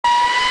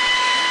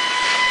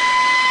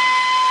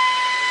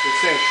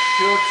thing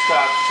should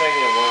stop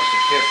singing once the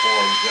tip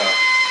warms up.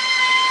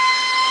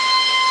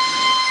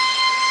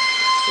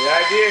 The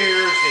idea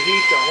here is to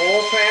heat the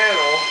whole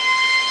panel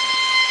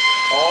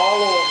all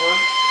over,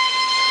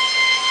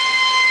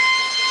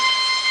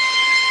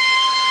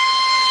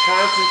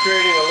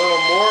 concentrating a little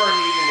more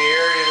heat in the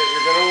area that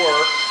you're going to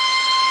work.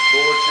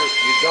 But what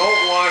you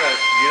don't want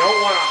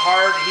a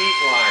hard heat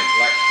line,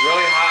 like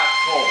really hot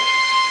cold,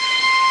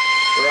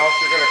 or else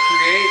you're going to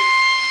create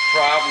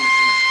problems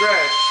and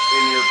stress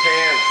in your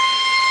panel.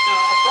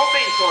 A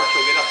propane torch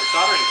will get up to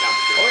soldering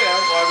temperature. Oh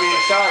yeah, well I mean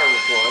you solder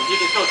with one. You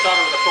can still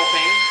solder with a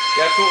propane?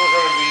 That's what we're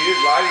going to be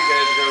using. A lot of you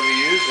guys are going to be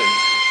using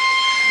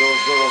those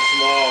little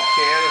small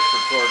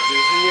canister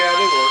torches, and yeah,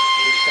 they work.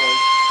 It's fun.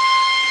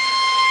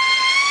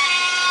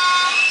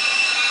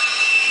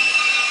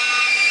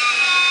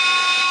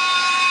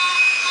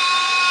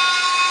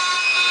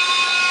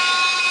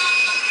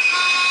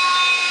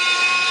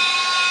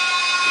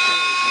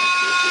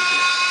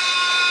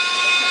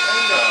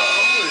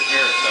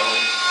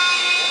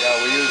 Yeah,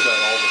 we use that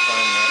all the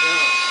time.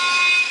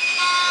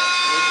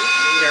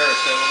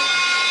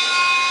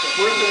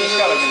 It's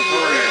got a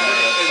venturi in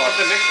there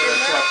that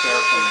sucks air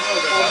from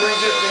the brings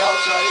it to the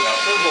outside. Yeah,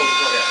 just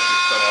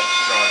set up,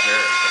 draws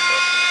air from the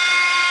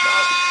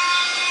knob.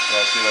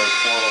 Yeah, see those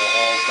 4 little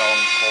holes down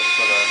close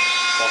to the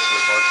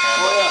door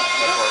handle? Oh, yeah.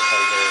 That's where it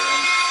pulls air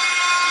in.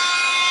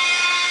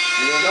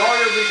 You know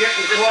you'll be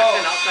getting Just close.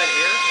 in outside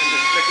air and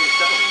just mixing the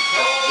settling.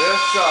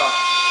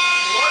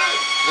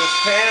 This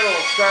panel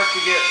will start to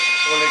get,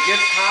 when it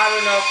gets hot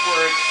enough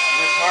where it's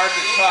just hard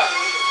to touch,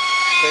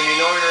 then you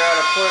know you're at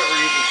a point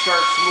where you can start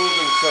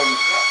smoothing some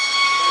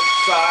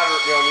solder,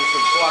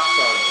 some flux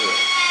onto it.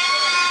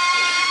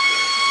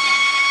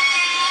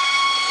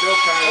 Still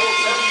kind of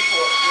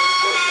cool.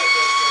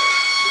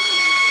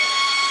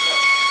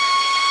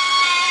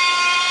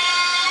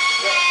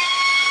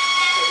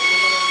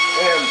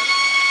 And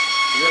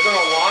you're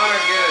going to want to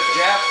get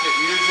adapted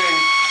using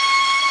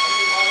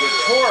the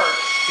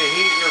torch to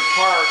heat your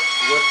part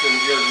with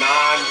your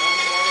non-hammering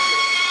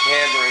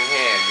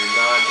hand, your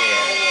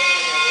non-hand.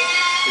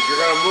 Because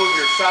you're going to move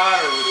your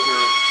solder with your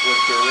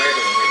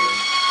regular hand.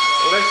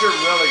 Unless you're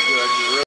really good,